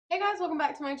Guys, welcome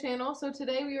back to my channel. So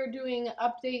today we are doing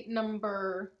update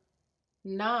number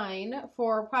 9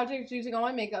 for projects using all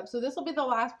my makeup. So this will be the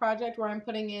last project where I'm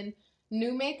putting in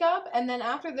new makeup, and then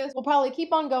after this we'll probably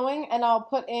keep on going and I'll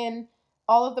put in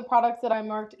all of the products that I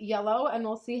marked yellow and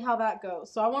we'll see how that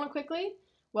goes. So I want to quickly,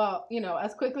 well,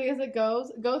 as quickly as it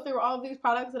goes, go through all of these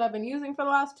products that I've been using for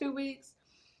the last 2 weeks,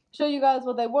 show you guys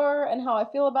what they were and how I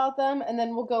feel about them, and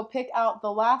then we'll go pick out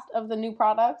the last of the new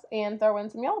products and throw in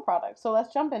some yellow products. So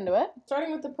let's jump into it.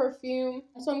 Starting with the perfume.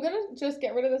 So I'm gonna just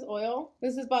get rid of this oil.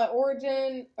 This is by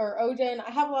Ogen.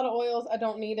 I have a lot of oils, I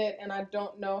don't need it, and I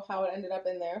don't know how it ended up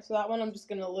in there. So that one I'm just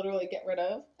gonna literally get rid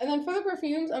of. And then for the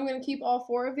perfumes, I'm gonna keep all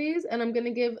 4 of these, and I'm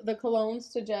gonna give the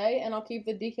colognes to Jay, and I'll keep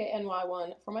the DKNY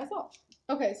one for myself.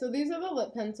 Okay, so these are the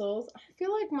lip pencils. I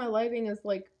feel like my lighting is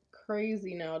like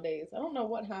crazy nowadays. I don't know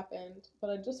what happened, but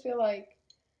I just feel like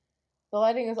the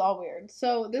lighting is all weird.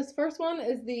 So this first one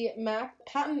is the MAC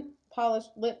Patent Polished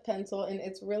Lip Pencil, and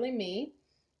it's really me.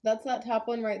 That's that top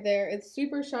one right there. It's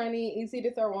super shiny, easy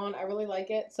to throw on. I really like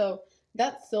it. So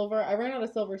that's silver. I ran out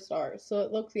of silver stars, so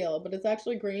it looks yellow, but it's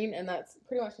actually green, and that's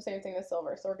pretty much the same thing as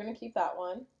silver. So we're going to keep that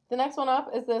one. The next one up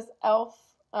is this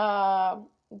e.l.f.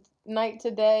 Night to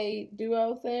Day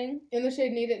duo thing in the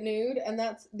shade Need It Nude, and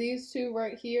that's these two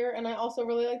right here, and I also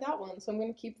really like that one, so I'm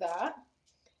going to keep that.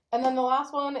 And then the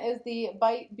last one is the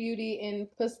Bite Beauty in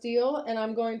Pastille, and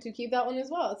I'm going to keep that one as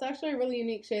well. It's actually a really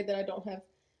unique shade that I don't have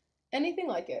anything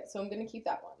like it, so I'm going to keep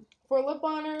that one. For lip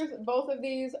liners, both of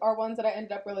these are ones that I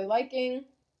ended up really liking.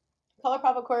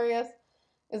 ColourPop Aquarius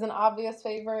is an obvious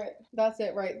favorite. That's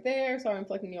it right there. Sorry, I'm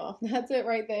flicking you off. That's it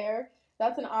right there.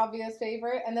 That's an obvious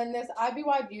favorite. And then this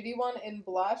IBY Beauty one in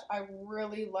blush, I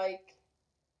really like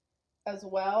as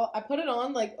well. I put it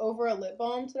on like over a lip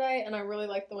balm today, and I really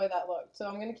like the way that looked. So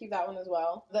I'm going to keep that one as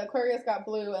well. The Aquarius got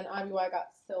blue and IBY got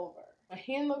silver. My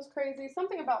hand looks crazy.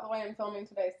 Something about the way I'm filming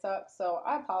today sucks, so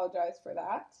I apologize for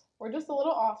that. We're just a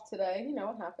little off today. You know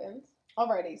what happens.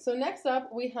 Alrighty, so next up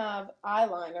we have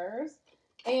eyeliners.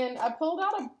 And I pulled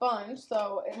out a bunch,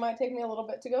 so it might take me a little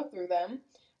bit to go through them.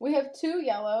 We have 2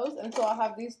 yellows, and so I'll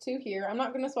have these 2 here. I'm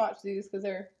not going to swatch these because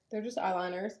they're just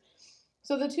eyeliners.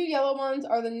 So the 2 yellow ones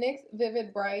are the NYX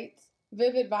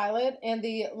Vivid Violet and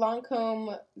the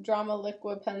Lancome Drama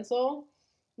Liquid Pencil.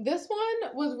 This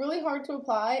one was really hard to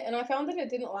apply, and I found that it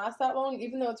didn't last that long,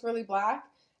 even though it's really black.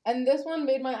 And this one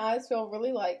made my eyes feel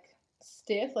really like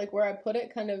stiff, like where I put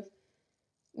it kind of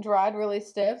dried really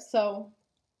stiff. So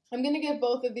I'm going to give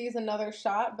both of these another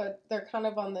shot, but they're kind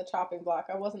of on the chopping block.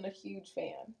 I wasn't a huge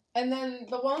fan. And then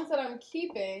the ones that I'm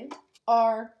keeping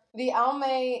are the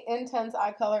Almay Intense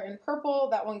Eye Color in purple.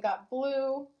 That one got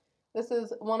blue. This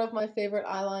is one of my favorite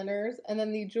eyeliners. And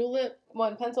then the Julep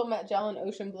one, Pencil Matte Gel in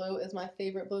Ocean Blue, is my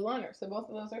favorite blue liner. So both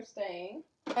of those are staying.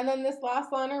 And then this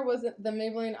last liner was the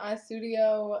Maybelline Eye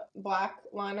Studio Black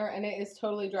Liner, and it is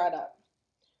totally dried up.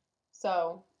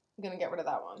 So I'm going to get rid of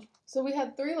that one. So we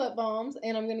had 3 lip balms,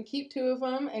 and I'm going to keep 2 of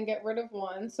them and get rid of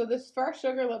one. So this Fresh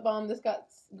Sugar lip balm, this got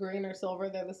green or silver.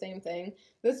 They're the same thing.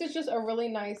 This is just a really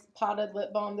nice potted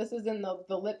lip balm. This is in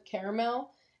the lip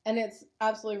caramel, and it's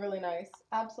absolutely really nice.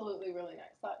 Absolutely really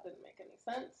nice. That didn't make any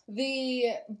sense.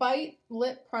 The Bite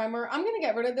Lip Primer, I'm going to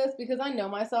get rid of this because I know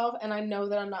myself, and I know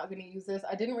that I'm not going to use this.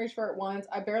 I didn't reach for it once.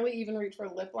 I barely even reached for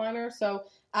lip liner, so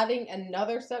adding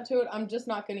another step to it, I'm just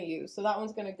not going to use. So that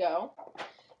one's going to go.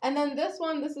 And then this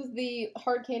one, this is the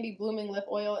Hard Candy Blooming Lip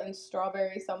Oil in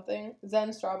Strawberry something.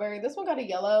 Zen Strawberry. This one got a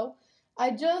yellow.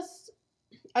 I just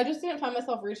didn't find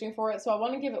myself reaching for it, so I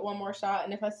want to give it one more shot,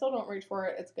 and if I still don't reach for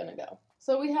it, it's going to go.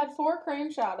 So we had 4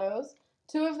 cream shadows.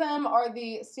 2 of them are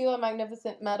the Stila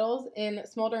Magnificent Metals in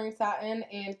Smoldering Satin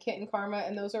and Kitten Karma,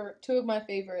 and those are 2 of my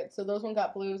favorites, so those one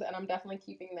got blues, and I'm definitely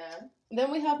keeping them. Then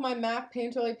we have my MAC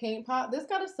Painterly Paint Pot. This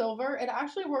got a silver. It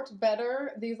actually worked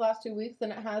better these last 2 weeks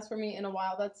than it has for me in a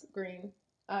while. That's green.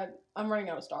 I'm running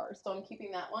out of stars, so I'm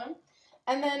keeping that one.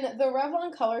 And then the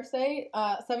Revlon Color Stay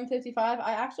 755,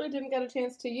 I actually didn't get a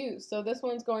chance to use, so this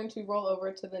one's going to roll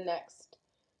over to the next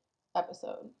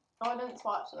episode. Oh, I didn't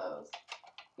swatch those.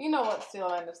 You know what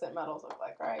Stila Magnificent Metals look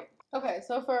like, right? Okay,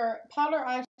 so for powder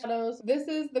eyeshadows, this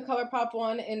is the ColourPop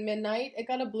one in Midnight. It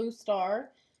got a blue star.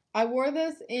 I wore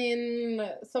this in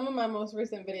some of my most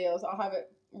recent videos. I'll have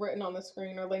it written on the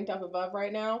screen or linked up above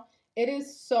right now. It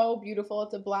is so beautiful.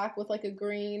 It's a black with like a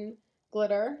green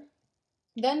glitter.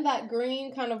 Then that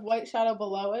green kind of white shadow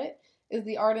below it is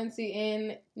the Ardency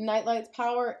in Nightlights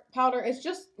Powder. It's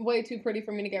just way too pretty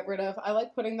for me to get rid of. I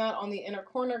like putting that on the inner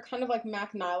corner, kind of like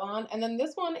MAC Nylon. And then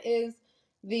this one is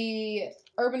the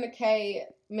Urban Decay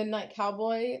Midnight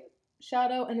Cowboy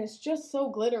shadow, and it's just so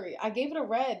glittery. I gave it a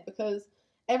red because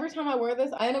Every time I wear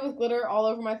this, I end up with glitter all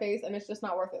over my face, and it's just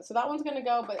not worth it. So that one's going to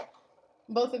go, but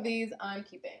both of these I'm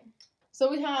keeping. So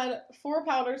we had 4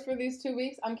 powders for these 2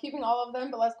 weeks. I'm keeping all of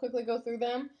them, but let's quickly go through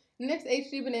them. NYX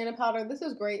HD Banana Powder. This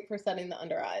is great for setting the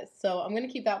under eyes. So I'm going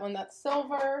to keep that one. That's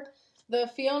silver. The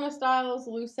Fiona Styles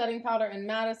Loose Setting Powder in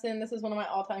Madison. This is one of my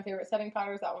all-time favorite setting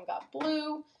powders. That one got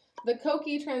blue. The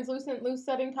Kokie Translucent Loose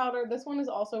Setting Powder. This one is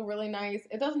also really nice.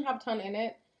 It doesn't have a ton in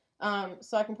it,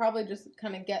 so I can probably just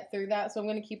kind of get through that. So I'm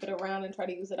going to keep it around and try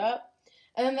to use it up.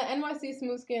 And then the NYC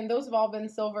Smooth Skin, those have all been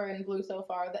silver and blue so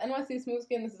far. The NYC Smooth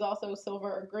Skin, this is also silver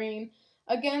or green.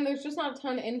 Again, there's just not a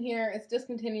ton in here. It's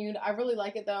discontinued. I really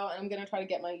like it though, and I'm going to try to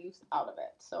get my use out of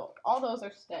it. So all those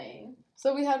are staying.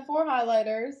 So we had 4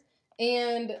 highlighters,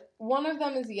 and one of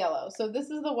them is yellow. So this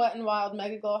is the Wet n Wild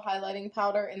Mega Glow Highlighting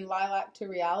Powder in Lilac to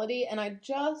Reality, and I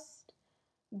just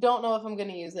don't know if I'm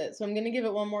going to use it. So I'm going to give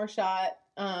it one more shot.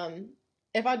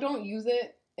 If I don't use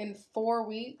it in 4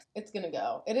 weeks, it's going to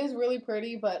go. It is really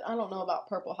pretty, but I don't know about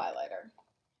purple highlighter.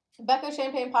 Becca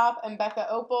Champagne Pop and Becca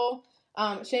Opal.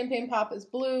 Champagne Pop is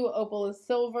blue, Opal is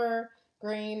silver,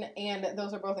 green, and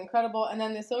those are both incredible. And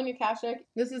then the Sonia Kashuk,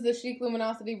 this is the Chic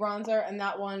Luminosity Bronzer, and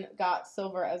that one got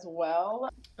silver as well.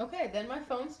 Okay, then my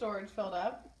phone storage filled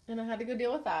up, and I had to go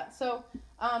deal with that. So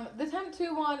the Temp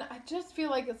 2 one, I just feel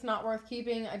like it's not worth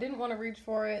keeping. I didn't want to reach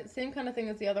for it. Same kind of thing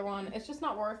as the other one. It's just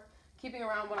not worth keeping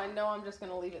around when I know I'm just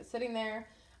going to leave it sitting there.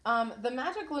 The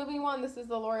Magic Lumi one, this is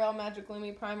the L'Oreal Magic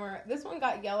Lumi Primer. This one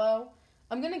got yellow.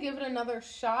 I'm going to give it another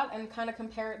shot and kind of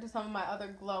compare it to some of my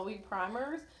other glowy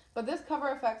primers. But this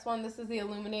Cover FX one, this is the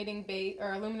Illuminating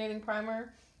Illuminating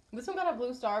Primer. This one got a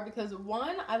blue star because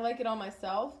 1, I like it on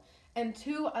myself, and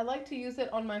 2, I like to use it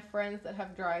on my friends that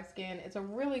have dry skin. It's a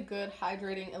really good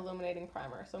hydrating illuminating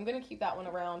primer, so I'm going to keep that one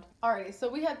around. Alrighty, so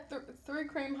we had 3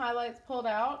 cream highlights pulled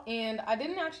out, and I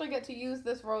didn't actually get to use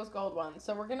this rose gold one,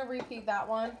 so we're going to repeat that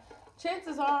one.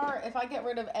 Chances are, if I get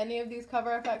rid of any of these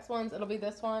Cover FX ones, it'll be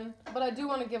this one, but I do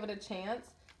want to give it a chance.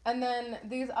 And then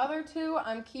these other 2,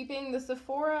 I'm keeping the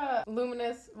Sephora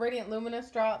Radiant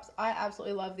Luminous drops. I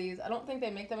absolutely love these. I don't think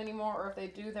they make them anymore, or if they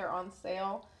do, they're on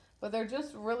sale. But they're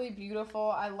just really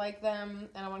beautiful. I like them,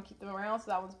 and I want to keep them around,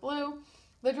 so that one's blue.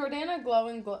 The Jordana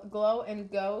Glow and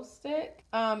Go stick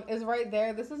is right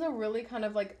there. This is a really kind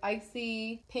of like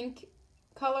icy pink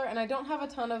color, and I don't have a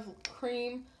ton of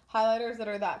cream highlighters that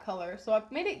are that color. So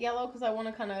I've made it yellow because I want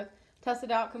to kind of test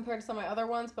it out compared to some of my other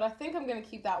ones, but I think I'm going to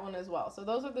keep that one as well. So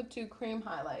those are the 2 cream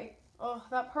highlights. Oh,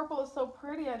 that purple is so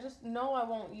pretty. I just know I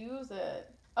won't use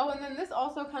it. Oh, and then this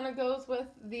also kind of goes with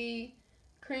the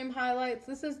cream highlights.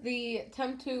 This is the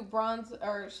Temp 2 Bronze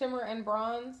or Shimmer and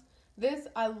Bronze. This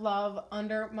I love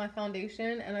under my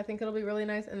foundation, and I think it'll be really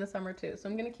nice in the summer too. So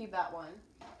I'm going to keep that one.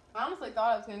 I honestly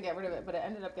thought I was going to get rid of it, but it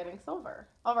ended up getting silver.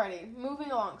 Alrighty,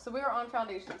 moving along. So we are on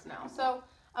foundations now. So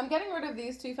I'm getting rid of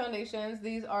these 2 foundations.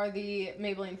 These are the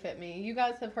Maybelline Fit Me. You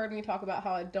guys have heard me talk about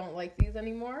how I don't like these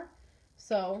anymore,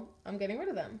 so I'm getting rid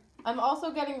of them. I'm also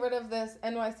getting rid of this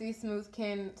NYC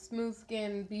Smooth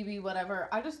Skin BB whatever.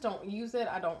 I just don't use it.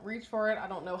 I don't reach for it. I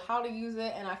don't know how to use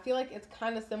it, and I feel like it's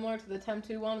kind of similar to the Temp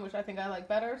 2 one, which I think I like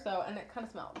better, and it kind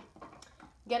of smelled.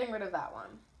 Getting rid of that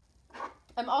one.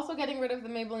 I'm also getting rid of the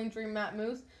Maybelline Dream Matte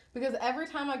Mousse because every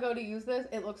time I go to use this,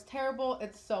 it looks terrible.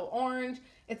 It's so orange.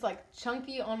 It's like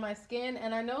chunky on my skin,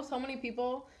 and I know so many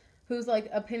people whose like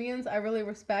opinions I really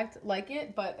respect like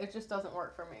it, but it just doesn't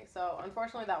work for me. So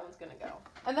unfortunately that one's gonna go.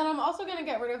 And then I'm also gonna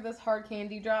get rid of this Hard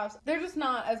Candy drops. They're just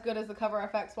not as good as the Cover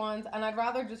FX ones, and I'd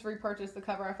rather just repurchase the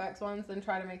Cover FX ones than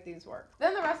try to make these work.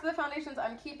 Then the rest of the foundations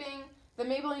I'm keeping. The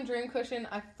Maybelline Dream Cushion,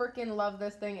 I freaking love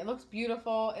this thing. It looks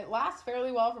beautiful. It lasts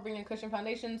fairly well for being a cushion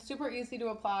foundation. Super easy to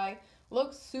apply.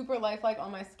 Looks super lifelike on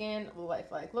my skin.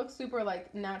 Lifelike. Looks super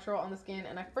like natural on the skin,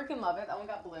 and I freaking love it. That one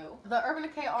got blue. The Urban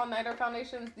Decay All Nighter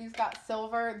foundations, these got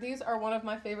silver. These are one of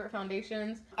my favorite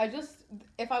foundations.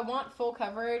 If I want full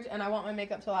coverage and I want my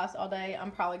makeup to last all day,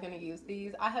 I'm probably going to use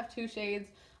these. I have 2 shades.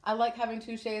 I like having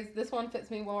 2 shades. This one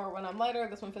fits me more when I'm lighter.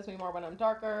 This one fits me more when I'm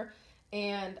darker.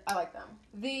 And I like them.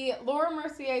 The Laura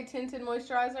Mercier Tinted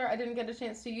Moisturizer, I didn't get a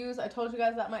chance to use. I told you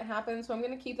guys that might happen, so I'm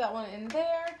going to keep that one in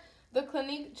there. The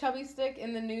Clinique Chubby Stick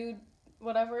in the nude,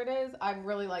 whatever it is, I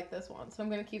really like this one, so I'm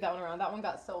going to keep that one around. That one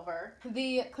got silver.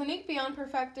 The Clinique Beyond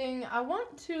Perfecting, I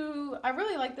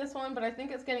really like this one, but I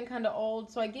think it's getting kind of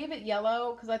old, so I gave it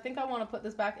yellow because I think I want to put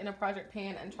this back in a project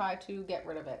pan and try to get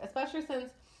rid of it, especially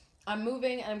since I'm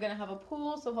moving and I'm going to have a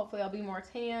pool, so hopefully I'll be more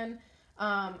tan.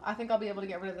 I think I'll be able to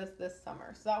get rid of this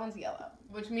summer. So that one's yellow,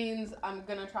 which means I'm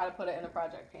going to try to put it in a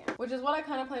project pan, which is what I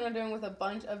kind of plan on doing with a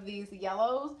bunch of these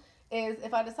yellows, is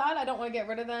if I decide I don't want to get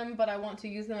rid of them, but I want to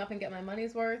use them up and get my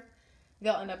money's worth,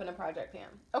 they'll end up in a project pan.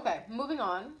 Okay, moving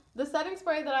on. The setting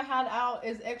spray that I had out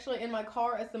is actually in my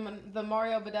car. It's the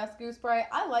Mario Badescu spray.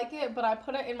 I like it, but I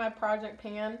put it in my project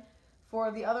pan for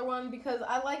the other one because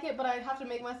I like it, but I have to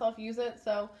make myself use it.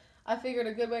 So I figured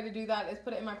a good way to do that is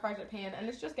put it in my project pan, and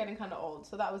it's just getting kind of old,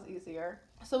 so that was easier.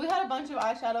 So we had a bunch of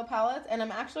eyeshadow palettes, and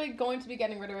I'm actually going to be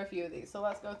getting rid of a few of these, so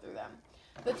let's go through them.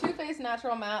 The Too Faced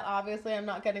Natural Matte, obviously I'm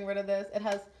not getting rid of this. It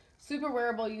has super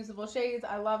wearable, usable shades.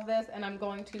 I love this, and I'm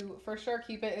going to for sure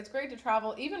keep it. It's great to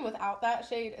travel. Even without that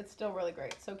shade, it's still really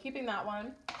great. So keeping that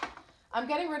one. I'm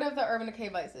getting rid of the Urban Decay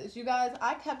Vices. You guys,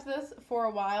 I kept this for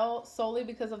a while solely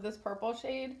because of this purple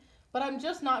shade, but I'm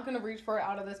just not going to reach for it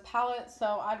out of this palette,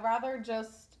 so I'd rather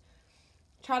just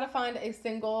try to find a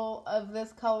single of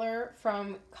this color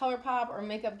from ColourPop or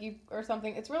Makeup Geek or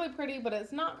something. It's really pretty, but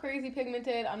it's not crazy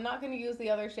pigmented. I'm not going to use the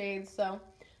other shades, so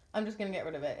I'm just going to get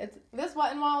rid of it. It's this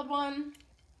Wet n Wild one.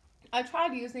 I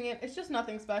tried using it. It's just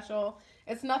nothing special.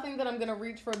 It's nothing that I'm going to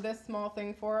reach for this small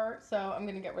thing for, so I'm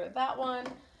going to get rid of that one.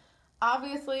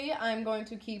 Obviously, I'm going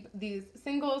to keep these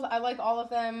singles. I like all of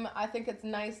them. I think it's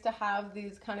nice to have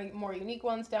these kind of more unique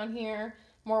ones down here,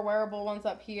 more wearable ones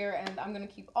up here, and I'm going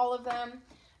to keep all of them.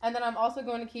 And then I'm also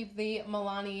going to keep the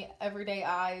Milani Everyday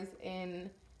Eyes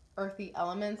in Earthy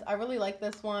Elements. I really like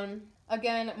this one.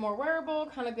 Again, more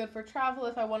wearable, kind of good for travel.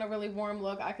 If I want a really warm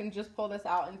look, I can just pull this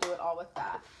out and do it all with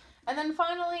that. And then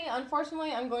finally,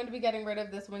 unfortunately, I'm going to be getting rid of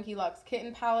this Winky Lux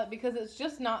Kitten palette because it's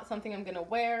just not something I'm going to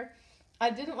wear. I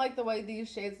didn't like the way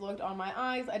these shades looked on my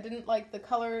eyes. I didn't like the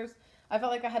colors. I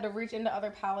felt like I had to reach into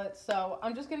other palettes, so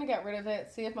I'm just going to get rid of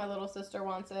it, see if my little sister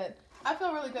wants it. I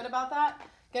feel really good about that.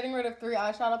 Getting rid of 3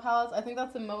 eyeshadow palettes. I think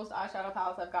that's the most eyeshadow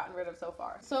palettes I've gotten rid of so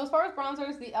far. So as far as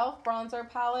bronzers, the e.l.f. bronzer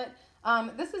palette.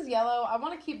 This is yellow. I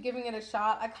want to keep giving it a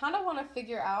shot. I kind of want to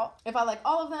figure out if I like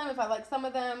all of them, if I like some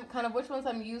of them, kind of which ones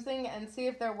I'm using, and see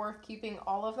if they're worth keeping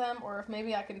all of them, or if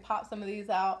maybe I can pop some of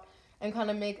these out and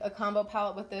kind of make a combo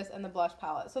palette with this and the blush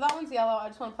palette. So that one's yellow. I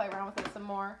just want to play around with it some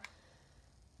more.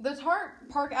 The Tarte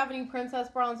Park Avenue Princess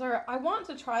Bronzer, I want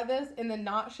to try this in the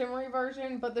not shimmery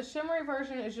version, but the shimmery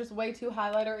version is just way too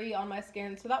highlighter-y on my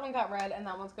skin, so that one got red, and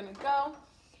that one's going to go.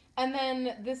 And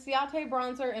then the Ciate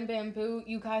Bronzer in Bamboo,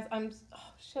 you guys, oh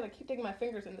shit, I keep digging my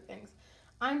fingers into things.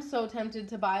 I'm so tempted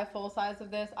to buy a full size of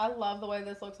this. I love the way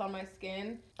this looks on my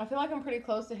skin. I feel like I'm pretty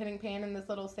close to hitting pan in this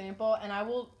little sample, and I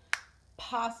will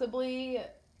possibly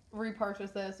repurchase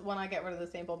this when I get rid of the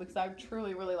sample because I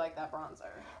truly really like that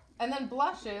bronzer. And then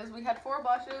blushes, we had 4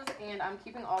 blushes and I'm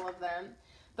keeping all of them.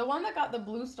 The one that got the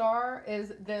blue star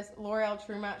is this L'Oreal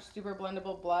True Match Super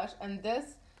Blendable Blush, and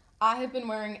this I have been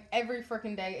wearing every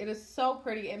freaking day. It is so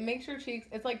pretty. It makes your cheeks,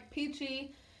 it's like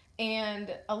peachy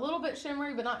and a little bit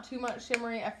shimmery, but not too much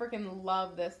shimmery. I freaking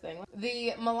love this thing.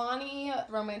 The Milani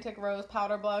Romantic Rose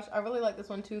Powder Blush, I really like this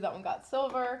one too. That one got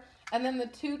silver. And then the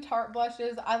 2 Tarte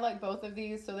blushes, I like both of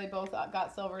these, so they both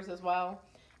got silvers as well.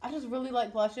 I just really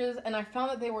like blushes, and I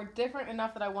found that they were different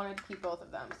enough that I wanted to keep both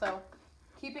of them. So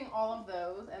keeping all of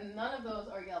those, and none of those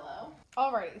are yellow.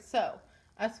 Alrighty, so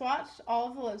I swatched all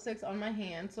of the lipsticks on my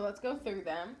hand, so let's go through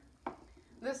them.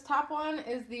 This top one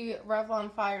is the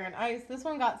Revlon Fire and Ice. This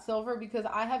one got silver because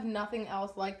I have nothing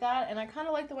else like that, and I kind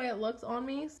of like the way it looks on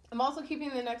me. I'm also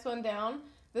keeping the next one down.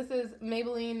 This is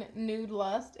Maybelline Nude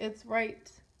Lust. It's right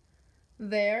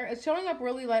there. It's showing up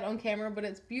really light on camera, but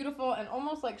it's beautiful and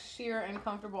almost like sheer and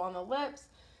comfortable on the lips.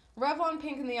 Revlon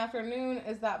Pink in the Afternoon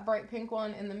is that bright pink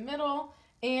one in the middle.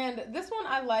 And this one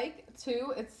I like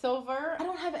too. It's silver. I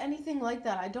don't have anything like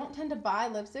that. I don't tend to buy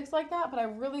lipsticks like that, but I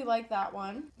really like that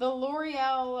one. The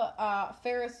L'Oreal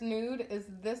Ferris Nude is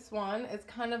this one. It's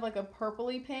kind of like a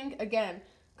purpley pink. Again,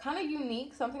 kind of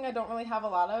unique, something I don't really have a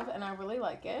lot of, and I really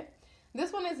like it.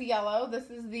 This one is yellow.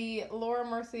 This is the Laura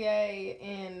Mercier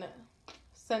in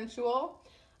Sensual.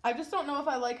 I just don't know if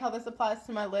I like how this applies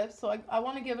to my lips, so I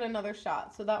want to give it another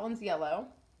shot. So that one's yellow.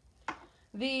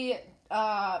 The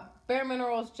Bare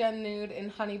Minerals Gen Nude in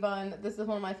Honey Bun. This is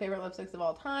one of my favorite lipsticks of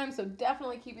all time, so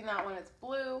definitely keeping that one. It's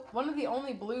blue. One of the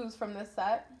only blues from this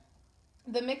set.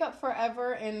 The Makeup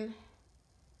Forever in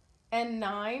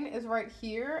N9 is right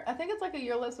here. I think it's like a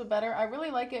Your Lips But Better. I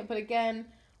really like it, but again,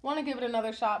 want to give it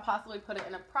another shot, possibly put it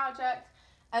in a project.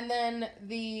 And then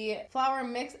the Flower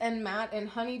Mix and Matte in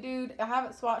Honey Dude. I have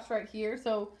it swatched right here,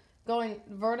 so going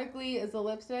vertically is the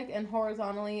lipstick and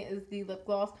horizontally is the lip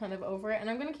gloss kind of over it. And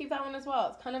I'm going to keep that one as well.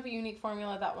 It's kind of a unique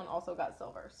formula. That one also got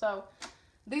silver. So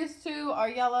these 2 are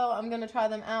yellow. I'm going to try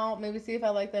them out, maybe see if I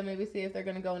like them, maybe see if they're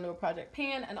going to go into a project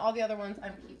pan, and all the other ones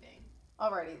I'm keeping.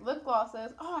 Alrighty, lip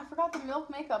glosses. Oh, I forgot the Milk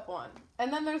Makeup one.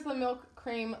 And then there's the Milk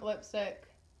Cream lipstick.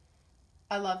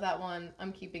 I love that one.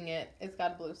 I'm keeping it. It's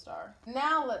got a blue star.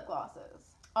 Now lip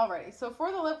glosses. Alrighty, so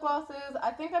for the lip glosses,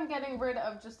 I think I'm getting rid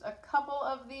of just a couple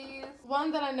of these.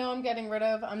 One that I know I'm getting rid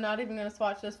of, I'm not even going to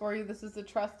swatch this for you. This is the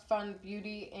Trust Fund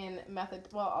Beauty in Method,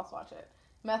 well, I'll swatch it.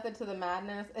 Method to the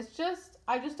Madness. It's just,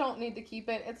 I just don't need to keep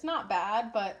it. It's not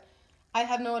bad, but I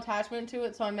have no attachment to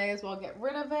it, so I may as well get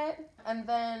rid of it. And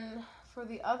then for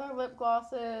the other lip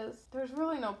glosses, there's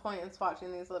really no point in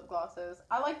swatching these lip glosses.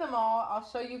 I like them all. I'll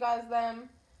show you guys them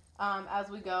as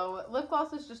we go. Lip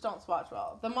glosses just don't swatch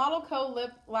well. The Model Co.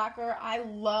 Lip Lacquer, I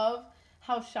love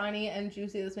how shiny and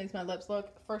juicy this makes my lips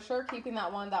look. For sure keeping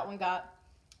that one. That one got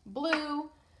blue.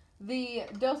 The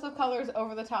Dose of Colors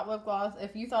Over the Top Lip Gloss,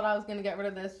 if you thought I was going to get rid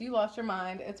of this, you lost your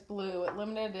mind. It's blue,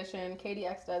 limited edition, Katie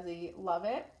X Desi, love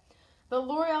it. The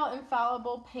L'Oreal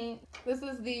Infallible Paint, this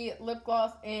is the lip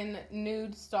gloss in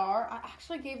Nude Star. I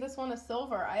actually gave this one a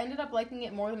silver. I ended up liking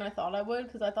it more than I thought I would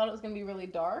because I thought it was going to be really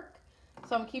dark.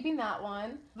 So I'm keeping that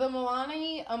one. The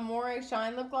Milani Amore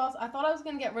Shine Lip Gloss, I thought I was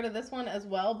going to get rid of this one as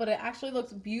well, but it actually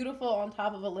looks beautiful on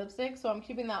top of a lipstick, so I'm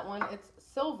keeping that one. It's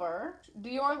silver.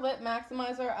 Dior Lip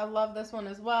Maximizer, I love this one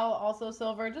as well, also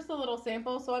silver. Just a little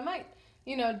sample, so I might,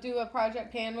 you know, do a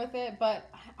project pan with it, but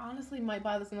I honestly might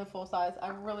buy this in the full size. I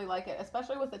really like it,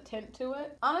 especially with a tint to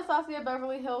it. Anastasia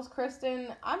Beverly Hills Kristen,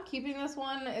 I'm keeping this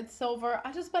one. It's silver.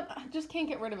 I just can't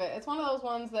get rid of it. It's one of those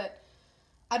ones that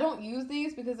I don't use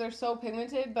these because they're so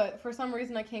pigmented, but for some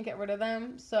reason I can't get rid of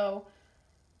them, so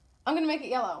I'm going to make it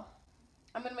yellow.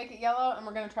 I'm going to make it yellow, and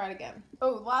we're going to try it again.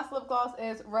 Oh, last lip gloss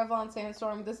is Revlon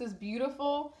Sandstorm. This is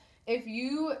beautiful. If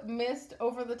you missed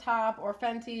Over the Top or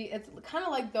Fenty, it's kind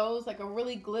of like those, like a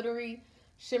really glittery,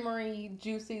 shimmery,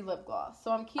 juicy lip gloss.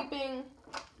 So I'm keeping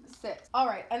 6. All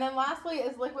right, and then lastly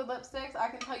is liquid lipsticks. I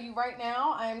can tell you right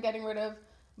now, I am getting rid of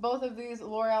both of these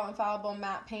L'Oreal Infallible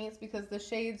matte paints because the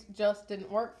shades just didn't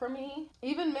work for me.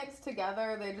 Even mixed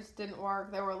together, they just didn't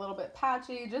work. They were a little bit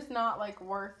patchy, just not like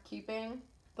worth keeping.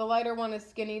 The lighter one is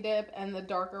Skinny Dip and the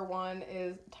darker one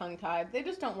is Tongue Tied. They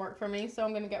just don't work for me, so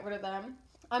I'm going to get rid of them.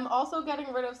 I'm also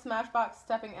getting rid of Smashbox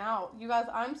Stepping Out. You guys,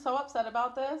 I'm so upset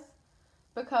about this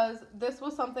because this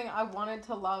was something I wanted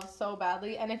to love so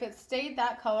badly, and if it stayed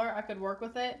that color, I could work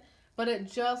with it, but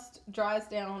it just dries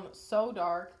down so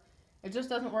dark. It just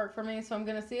doesn't work for me, so I'm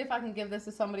going to see if I can give this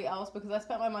to somebody else because I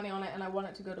spent my money on it and I want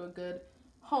it to go to a good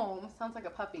home. Sounds like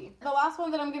a puppy. The last one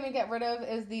that I'm going to get rid of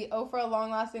is the Ofra Long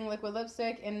Lasting Liquid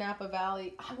Lipstick in Napa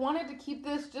Valley. I wanted to keep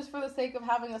this just for the sake of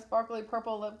having a sparkly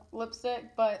purple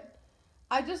lipstick, but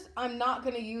I'm not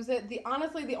going to use it.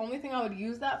 Honestly, the only thing I would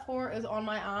use that for is on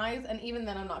my eyes, and even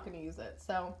then I'm not going to use it.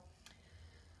 So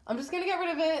I'm just going to get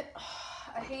rid of it.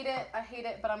 I hate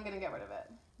it, but I'm going to get rid of it.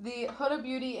 The Huda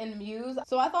Beauty in Muse.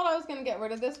 So I thought I was going to get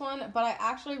rid of this one, but I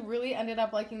actually really ended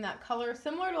up liking that color.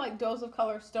 Similar to like Dose of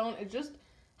Color Stone, it just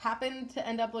happened to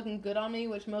end up looking good on me,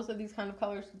 which most of these kind of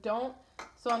colors don't.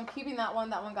 So I'm keeping that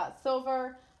one. That one got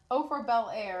silver. Ofra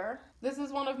Bel Air. This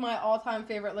is one of my all-time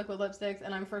favorite liquid lipsticks,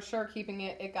 and I'm for sure keeping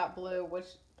it. It got blue, which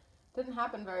didn't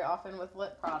happen very often with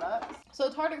lip products.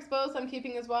 So Tarte Exposed I'm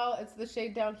keeping as well. It's the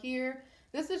shade down here.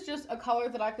 This is just a color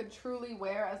that I could truly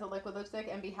wear as a liquid lipstick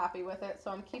and be happy with it,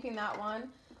 so I'm keeping that one.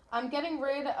 I'm getting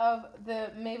rid of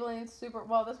the Maybelline Super,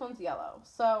 well, this one's yellow.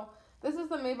 So this is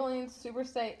the Maybelline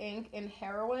Superstay Ink in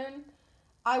Heroin.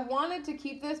 I wanted to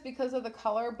keep this because of the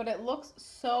color, but it looks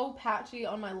so patchy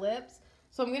on my lips,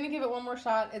 so I'm going to give it one more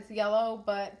shot. It's yellow,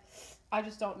 but I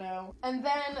just don't know. And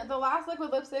then the last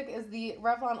liquid lipstick is the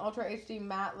Revlon Ultra HD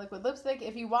Matte Liquid Lipstick.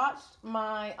 If you watched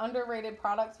my underrated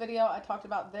products video, I talked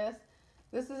about this.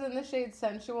 This is in the shade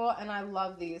Sensual, and I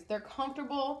love these. They're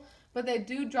comfortable, but they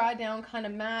do dry down kind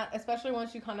of matte, especially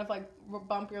once you kind of like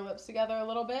bump your lips together a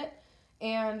little bit,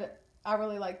 and I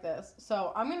really like this.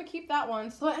 So I'm going to keep that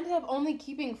one. So I ended up only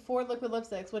keeping 4 liquid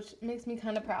lipsticks, which makes me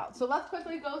kind of proud. So let's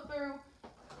quickly go through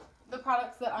the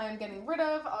products that I am getting rid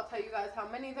of. I'll tell you guys how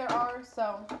many there are.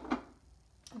 So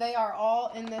they are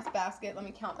all in this basket. Let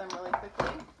me count them really quickly.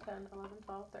 10, 11,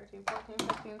 12, 13, 14,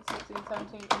 15, 16,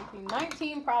 17, 18,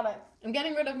 19 products. I'm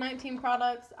getting rid of 19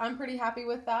 products. I'm pretty happy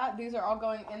with that. These are all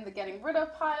going in the getting rid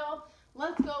of pile.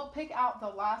 Let's go pick out the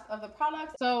last of the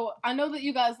products. So I know that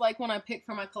you guys like when I pick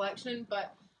from my collection,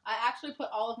 but I actually put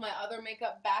all of my other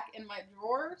makeup back in my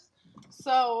drawers.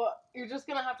 So you're just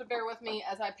going to have to bear with me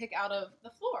as I pick out of the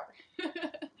floor.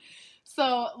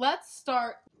 So let's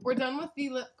start. We're done with the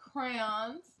lip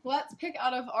crayons. Let's pick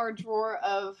out of our drawer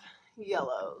of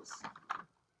yellows.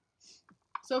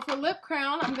 So for lip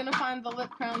crown, I'm going to find the lip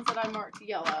crowns that I marked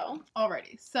yellow.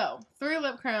 Alrighty, so 3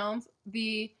 lip crowns.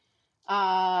 The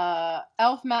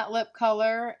e.l.f. Matte Lip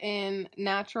Color in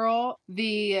Natural,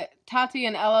 the Tati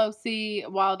and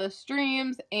LOC Wildest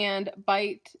Dreams, and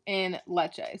Bite in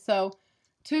Leche. So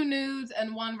 2 nudes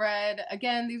and 1 red.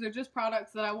 Again, these are just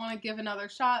products that I want to give another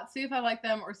shot, see if I like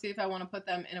them, or see if I want to put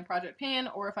them in a project pan,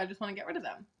 or if I just want to get rid of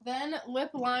them. Then lip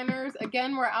liners.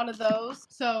 Again, we're out of those.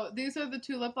 So these are the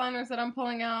 2 lip liners that I'm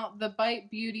pulling out. The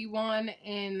Bite Beauty one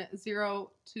in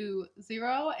 020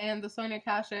 and the Sonia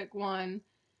Kashuk one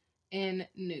in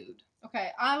nude. Okay,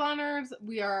 eyeliners,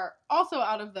 we are also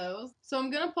out of those. So I'm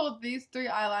going to pull these 3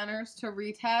 eyeliners to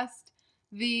retest.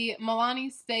 The Milani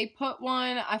Stay Put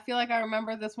one, I feel like I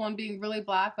remember this one being really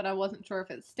black, but I wasn't sure if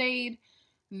it stayed.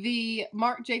 The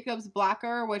Marc Jacobs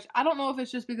Blacker, which I don't know if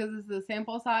it's just because this is a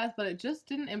sample size, but it just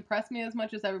didn't impress me as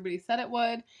much as everybody said it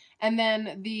would. And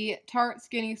then the Tarte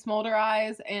Skinny Smolder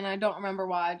Eyes, and I don't remember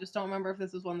why. I just don't remember if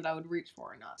this is one that I would reach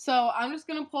for or not. So I'm just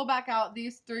going to pull back out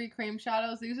these 3 cream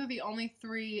shadows. These are the only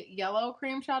 3 yellow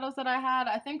cream shadows that I had.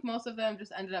 I think most of them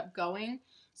just ended up going.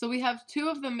 So we have 2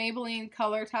 of the Maybelline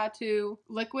Color Tattoo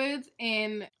liquids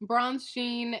in Bronze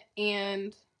Sheen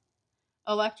and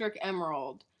Electric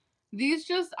Emerald. These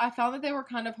just, I found that they were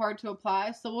kind of hard to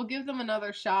apply, so we'll give them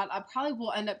another shot. I probably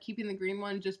will end up keeping the green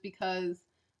one just because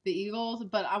the eagles,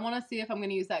 but I want to see if I'm going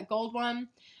to use that gold one.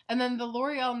 And then the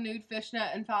L'Oreal Nude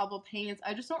Fishnet Infallible Paints.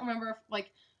 I just don't remember if,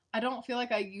 like, I don't feel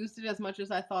like I used it as much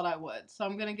as I thought I would. So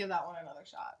I'm going to give that one another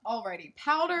shot. Alrighty.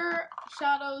 Powder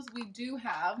shadows we do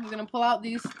have. I'm going to pull out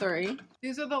these 3.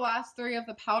 These are the last 3 of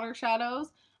the powder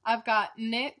shadows. I've got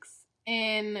NYX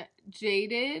in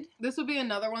Jaded. This would be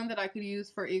another one that I could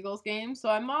use for Eagles games. So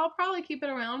I'll probably keep it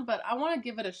around, but I want to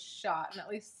give it a shot and at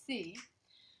least see.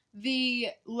 The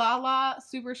Lala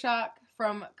Super Shock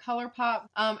from ColourPop.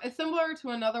 It's similar to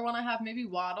another one I have, maybe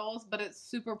Waddles, but it's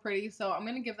super pretty, so I'm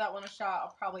going to give that one a shot.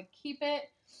 I'll probably keep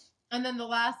it. And then the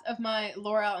last of my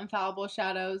L'Oreal Infallible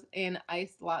shadows in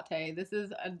Iced Latte. This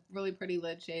is a really pretty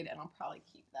lid shade, and I'll probably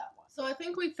keep that one. So I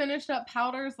think we finished up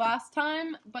powders last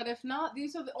time, but if not,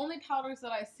 these are the only powders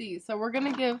that I see. So we're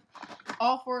going to give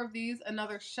all 4 of these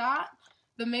another shot.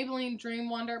 The Maybelline Dream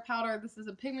Wonder powder. This is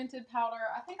a pigmented powder.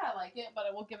 I think I like it, but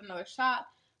I will give it another shot.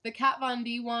 The Kat Von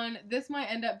D one. This might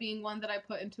end up being one that I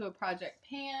put into a project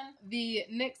pan. The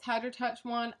NYX Hydro Touch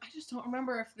one. I just don't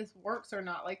remember if this works or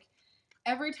not. Like,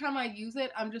 every time I use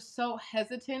it, I'm just so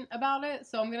hesitant about it.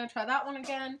 So I'm going to try that one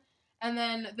again. And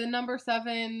then the number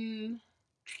 7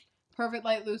 Perfect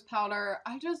Light Loose powder.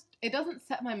 It doesn't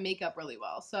set my makeup really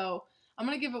well. So I'm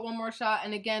going to give it one more shot,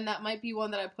 and again, that might be one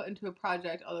that I put into a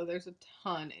project, although there's a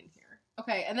ton in here.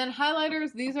 Okay, and then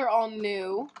highlighters, these are all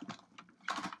new.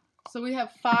 So we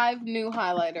have 5 new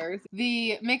highlighters.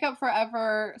 The Makeup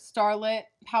Forever Starlit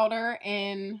powder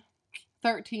in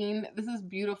 13. This is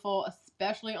beautiful,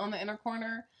 especially on the inner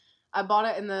corner. I bought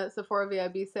it in the Sephora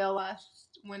VIB sale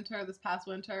this past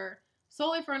winter,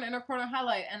 solely for an inner corner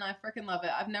highlight, and I freaking love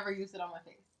it. I've never used it on my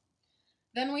face.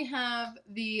 Then we have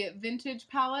the Vintage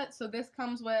palette. So this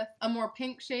comes with a more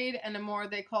pink shade and a more,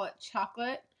 they call it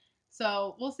chocolate.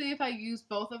 So we'll see if I use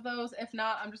both of those. If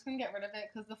not, I'm just going to get rid of it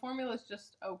because the formula is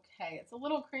just okay. It's a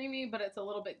little creamy, but it's a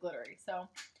little bit glittery. So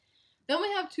then we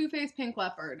have Too Faced Pink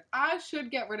Leopard. I should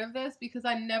get rid of this because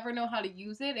I never know how to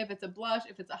use it. If it's a blush,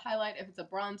 if it's a highlight, if it's a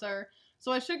bronzer.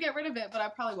 So I should get rid of it, but I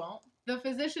probably won't. The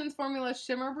Physicians Formula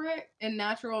Shimmer Brick in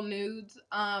Natural Nudes.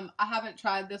 I haven't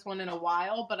tried this one in a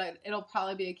while, but it'll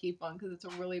probably be a keep one because it's a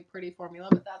really pretty formula,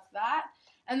 but that's that.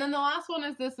 And then the last one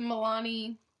is this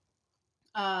Milani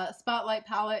Spotlight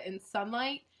Palette in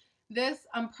Sunlight. This,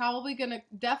 I'm probably going to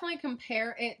definitely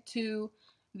compare it to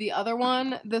the other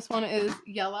one. This one is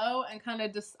yellow, and kind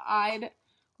of decide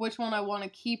which one I want to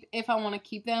keep, if I want to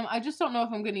keep them. I just don't know if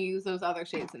I'm going to use those other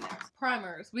shades in there.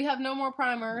 Primers. We have no more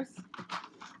primers.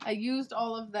 I used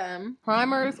all of them.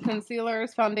 Primers,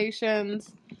 concealers,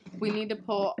 foundations. We need to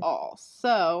pull all.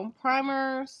 So,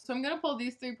 primers. So I'm going to pull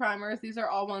these 3 primers. These are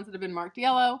all ones that have been marked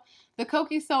yellow. The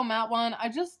Cokie So Matte one, I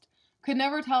just could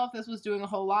never tell if this was doing a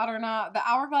whole lot or not. The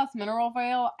Hourglass Mineral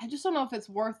Veil, I just don't know if it's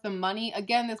worth the money.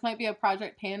 Again, this might be a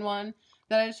Project Pan one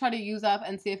that I just try to use up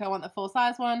and see if I want the full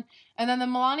size one. And then the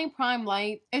Milani Prime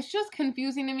Light, it's just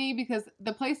confusing to me because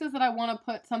the places that I want to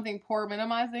put something pore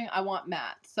minimizing, I want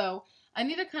matte. So I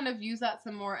need to kind of use that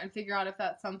some more and figure out if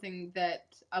that's something that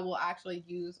I will actually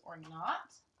use or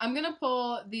not. I'm going to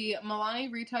pull the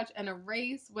Milani Retouch and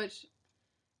Erase,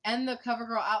 and the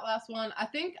CoverGirl Outlast one. I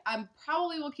think I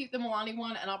probably will keep the Milani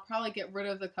one, and I'll probably get rid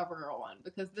of the CoverGirl one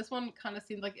because this one kind of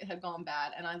seemed like it had gone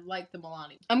bad, and I like the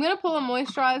Milani. I'm going to pull a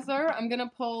moisturizer. I'm going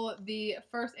to pull the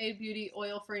First Aid Beauty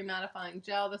Oil-Free Mattifying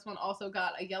Gel. This one also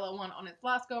got a yellow one on its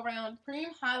last go-round. Cream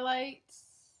highlights.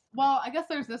 Well, I guess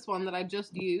there's this one that I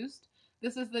just used.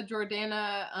 This is the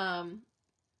Jordana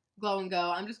Glow and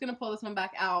Go. I'm just going to pull this one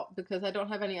back out because I don't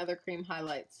have any other cream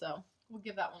highlights, so we'll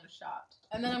give that one a shot.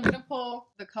 And then I'm going to pull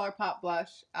the ColourPop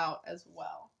blush out as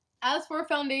well. As for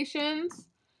foundations,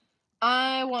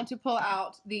 I want to pull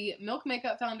out the Milk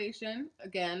Makeup foundation.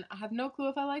 Again, I have no clue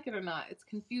if I like it or not. It's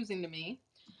confusing to me.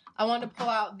 I want to pull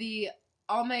out the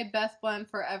Almay Best Blend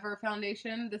Forever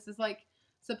foundation. This is like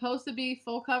supposed to be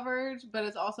full coverage, but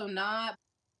it's also not.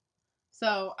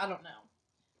 So, I don't know.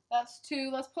 That's two.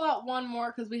 Let's pull out one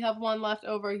more because we have one left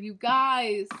over. You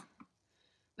guys,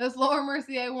 this Laura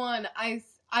Mercier one, I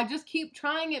just keep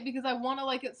trying it because I want to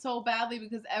like it so badly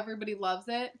because everybody loves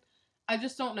it. I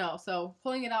just don't know. So,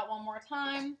 pulling it out one more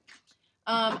time.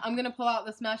 I'm going to pull out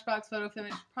the Smashbox Photo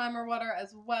Finish Primer Water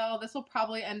as well. This will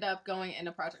probably end up going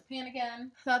into Project Pan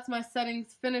again. So that's my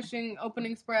settings finishing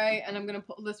opening spray, and I'm going to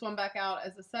pull this one back out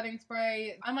as a setting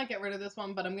spray. I might get rid of this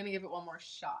one, but I'm going to give it one more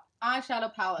shot.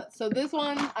 Eyeshadow palette. So this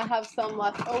one, I have some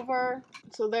left over.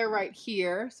 So they're right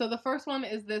here. So the first one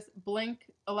is this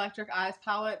Blink Electric Eyes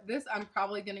palette. This I'm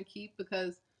probably going to keep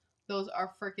because those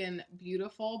are freaking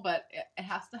beautiful, but it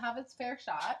has to have its fair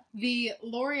shot. The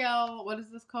L'Oreal, what is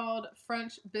this called?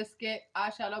 French Biscuit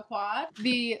Eyeshadow Quad.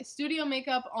 The Studio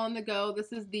Makeup On The Go.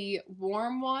 This is the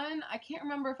warm one. I can't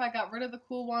remember if I got rid of the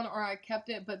cool one or I kept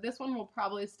it, but this one will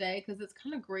probably stay because it's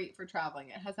kind of great for traveling.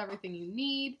 It has everything you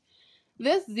need.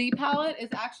 This Z palette is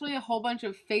actually a whole bunch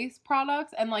of face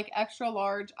products and like extra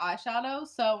large eyeshadows.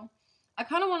 So I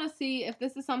kind of want to see if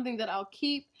this is something that I'll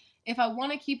keep, if I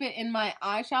want to keep it in my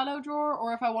eyeshadow drawer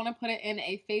or if I want to put it in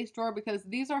a face drawer because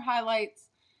these are highlights.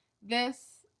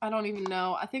 This, I don't even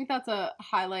know. I think that's a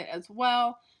highlight as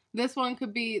well. This one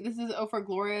could be, this is Oh For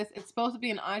Glorious. It's supposed to be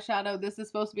an eyeshadow. This is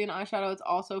supposed to be an eyeshadow. It's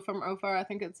also from Oh For, I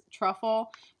think it's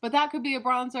Truffle. But that could be a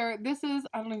bronzer. This is,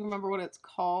 I don't even remember what it's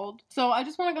called. So I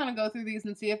just want to kind of go through these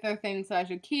and see if they're things that I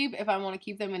should keep, if I want to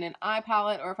keep them in an eye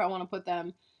palette or if I want to put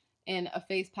them in a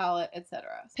face palette, etc.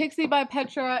 Pixie by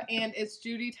Petra and its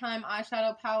Judy Time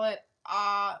eyeshadow palette.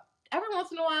 Every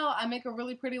once in a while, I make a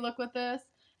really pretty look with this.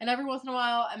 And every once in a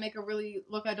while, I make a really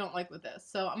look I don't like with this.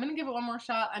 So I'm going to give it one more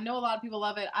shot. I know a lot of people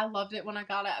love it. I loved it when I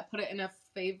got it. I put it in a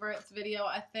favorites video,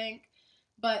 I think.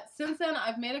 But since then,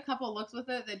 I've made a couple looks with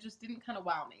it that just didn't kind of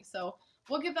wow me. So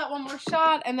we'll give that one more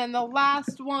shot. And then the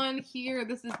last one here,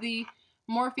 this is the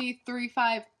Morphe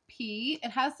 35P.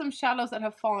 It has some shadows that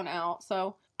have fallen out.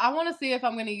 So I want to see if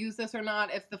I'm going to use this or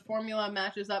not, if the formula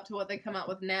matches up to what they come out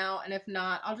with now, and if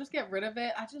not, I'll just get rid of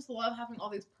it. I just love having all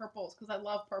these purples because I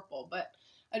love purple, but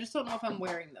I just don't know if I'm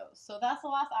wearing those. So that's the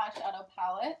last eyeshadow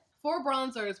palette. For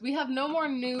bronzers, we have no more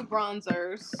new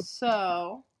bronzers,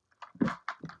 so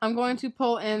I'm going to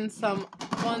pull in some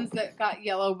ones that got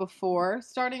yellow before,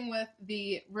 starting with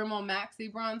the Rimmel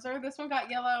Maxi bronzer. This one got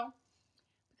yellow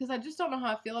because I just don't know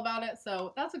how I feel about it,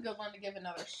 so that's a good one to give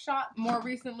another shot. More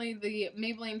recently, the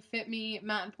Maybelline Fit Me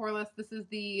Matte and Poreless. This is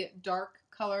the dark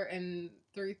color in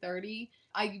 330.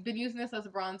 I've been using this as a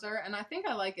bronzer, and I think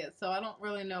I like it, so I don't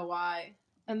really know why.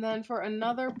 And then for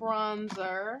another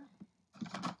bronzer,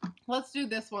 let's do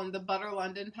this one, the Butter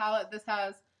London palette. This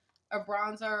has a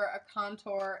bronzer, a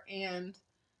contour, and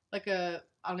like a,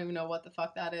 I don't even know what the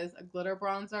fuck that is, a glitter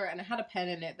bronzer, and it had a pen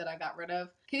in it that I got rid of.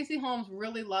 Casey Holmes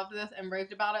really loved this and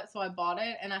raved about it, so I bought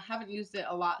it, and I haven't used it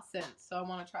a lot since, so I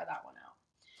want to try that one out.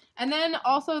 And then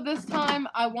also this time,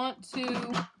 I want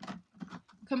to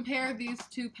compare these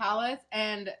two palettes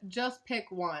and just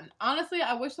pick one. Honestly,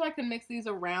 I wish that I could mix these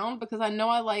around because I know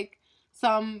I like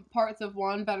some parts of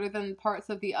one better than parts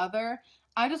of the other.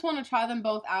 I just want to try them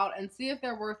both out and see if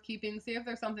they're worth keeping, see if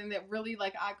there's something that really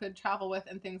like I could travel with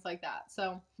and things like that.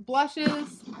 So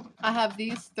blushes, I have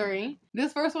these three.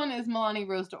 This first one is Milani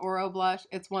Rose d'Oro blush.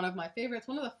 It's one of my favorites,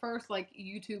 one of the first like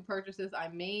YouTube purchases I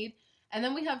made. And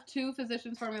then we have two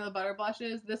Physicians Formula Butter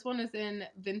blushes. This one is in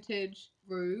Vintage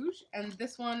Rouge, and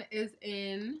this one is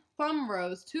in Plum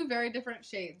Rose. Two very different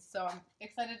shades, so I'm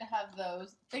excited to have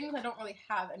those. Things I don't really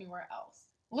have anywhere else.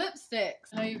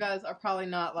 Lipsticks. I know you guys are probably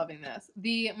not loving this.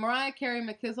 The Mariah Carey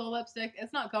McKizzle lipstick.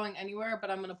 It's not going anywhere, but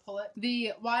I'm going to pull it.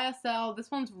 The YSL. This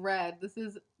one's red. This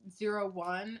is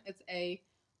 01. It's a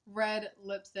red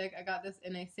lipstick. I got this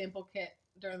in a sample kit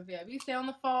during the VIB sale in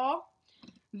the fall.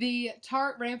 The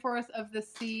Tarte Rainforest of the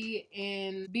Sea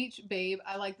in Beach Babe.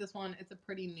 I like this one. It's a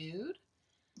pretty nude.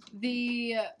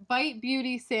 The Bite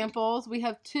Beauty samples. We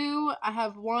have two. I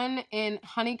have one in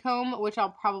Honeycomb, which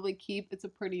I'll probably keep. It's a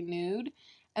pretty nude.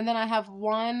 And then I have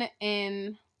one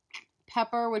in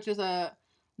Pepper, which is a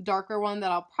darker one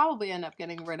that I'll probably end up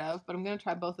getting rid of, but I'm going to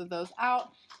try both of those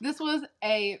out. This was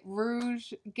a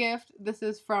rouge gift. This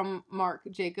is from Marc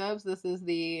Jacobs. This is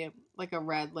like a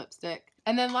red lipstick.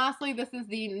 And then lastly, this is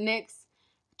the NYX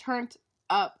Turned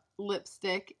Up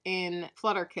lipstick in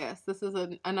Flutter Kiss. This is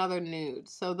another nude.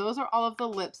 So those are all of the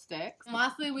lipsticks. And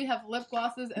lastly, we have lip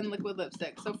glosses and liquid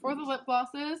lipstick. So for the lip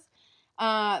glosses,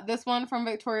 this one from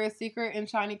Victoria's Secret in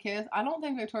Shiny Kiss. I don't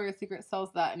think Victoria's Secret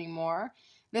sells that anymore.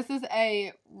 This is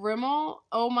a Rimmel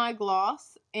Oh My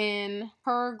Gloss in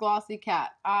Her Glossy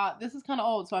Cat. This is kind of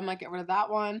old, so I might get rid of that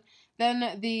one.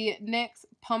 Then the NYX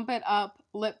Pump It Up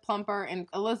Lip Plumper in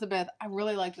Elizabeth. I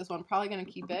really like this one. Probably going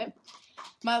to keep it.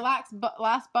 My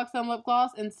last Buxom Lip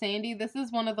Gloss in Sandy. This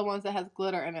is one of the ones that has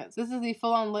glitter in it. So this is the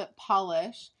full-on lip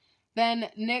polish. Then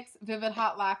NYX Vivid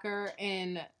Hot Lacquer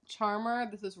in Charmer.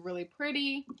 This is really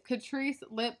pretty. Catrice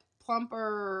Lip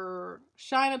Plumper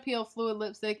Shine Appeal Fluid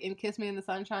Lipstick in Kiss Me in the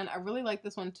Sunshine. I really like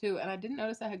this one too, and I didn't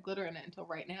notice I had glitter in it until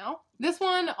right now. This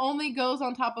one only goes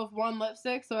on top of one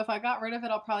lipstick, so if I got rid of it,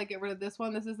 I'll probably get rid of this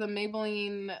one. This is the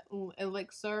Maybelline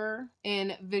Elixir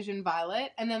in Vision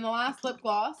Violet. And then the last lip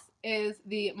gloss is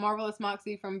the Marvelous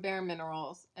Moxie from Bare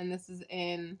Minerals, and this is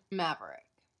in Maverick.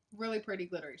 Really pretty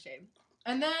glittery shade.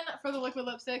 And then for the liquid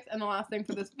lipsticks, and the last thing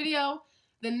for this video,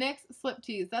 the NYX Slip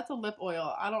Tease. That's a lip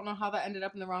oil. I don't know how that ended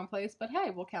up in the wrong place, but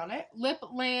hey, we'll count it.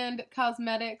 Lipland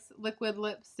Cosmetics Liquid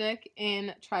Lipstick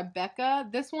in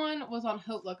Tribeca. This one was on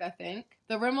Haute Look, I think.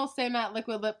 The Rimmel Stay Matte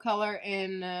Liquid Lip Color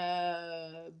in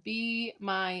Be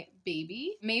My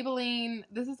Baby. Maybelline,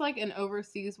 this is like an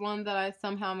overseas one that I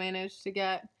somehow managed to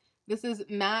get. This is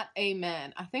Matte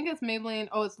Amen. I think it's Maybelline.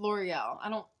 Oh, it's L'Oreal. I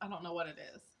don't know what it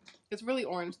is. It's really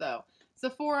orange though.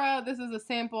 Sephora, this is a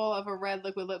sample of a red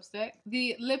liquid lipstick.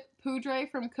 The Lip Poudre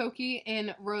from Koki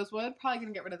in Rosewood, probably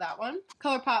gonna get rid of that one.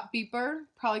 ColourPop Beeper,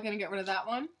 probably gonna get rid of that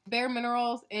one. Bare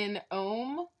Minerals in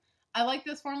Homme. I like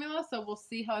this formula, so we'll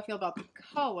see how I feel about the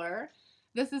color.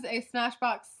 This is a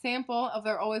Smashbox sample of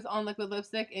their Always On liquid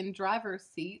lipstick in Driver's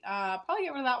Seat. Probably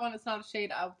get rid of that one. It's not a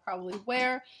shade I'll probably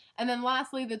wear. And then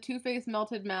lastly, the Too Faced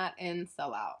Melted Matte in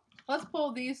Sellout. Let's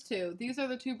pull these two. These are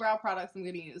the two brow products I'm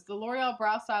going to use. The L'Oreal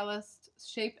Brow Stylist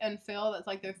Shape and Fill, that's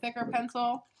like their thicker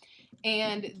pencil,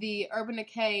 and the Urban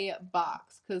Decay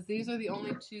box, because these are the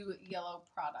only two yellow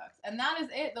products. And that is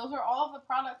it. Those are all of the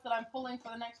products that I'm pulling for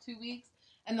the next 2 weeks,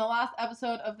 and the last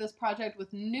episode of this project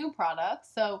with new products.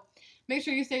 So make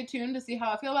sure you stay tuned to see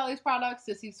how I feel about these products,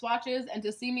 to see swatches, and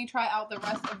to see me try out the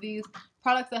rest of these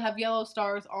products that have yellow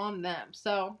stars on them.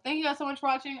 So thank you guys so much for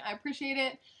watching. I appreciate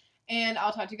it. And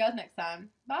I'll talk to you guys next time.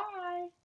 Bye!